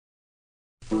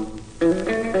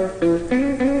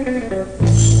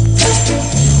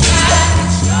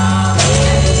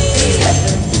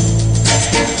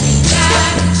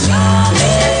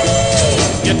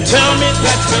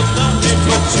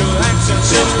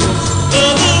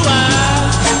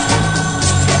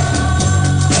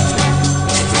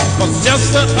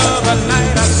Just the other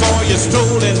night I saw you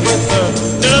strolling with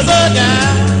another guy.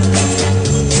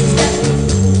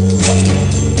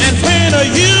 And when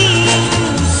you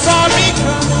saw me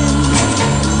coming,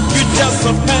 you just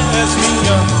passed me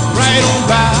right on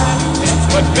by.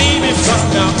 But baby, from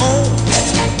now on,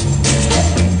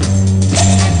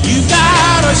 you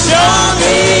gotta show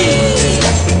me,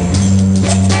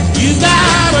 you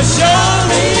gotta show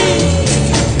me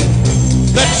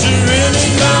that you really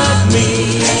love me.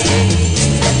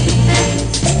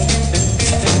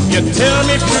 You tell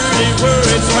me pretty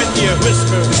words when you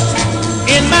whisper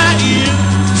in my ear.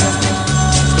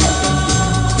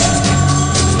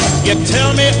 You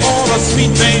tell me all the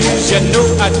sweet things you know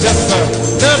I just love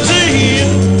to hear.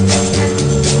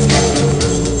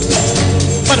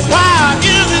 But why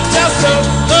is it just the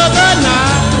other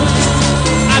night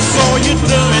I saw you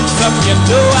doing something you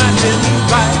know I didn't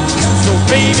like? So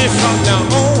baby, from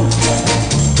now on,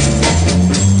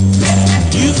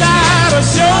 you gotta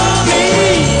show me,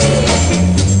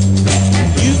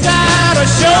 you gotta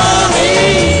show me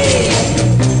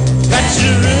that you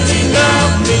really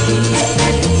love me.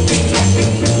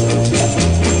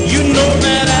 You know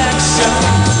that action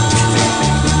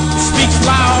speaks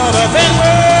louder than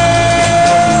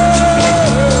words.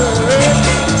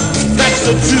 That's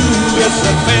the truest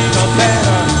thing that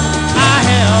I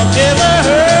have ever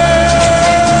heard.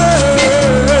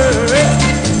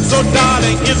 So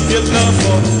darling, if your love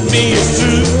for me is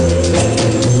true,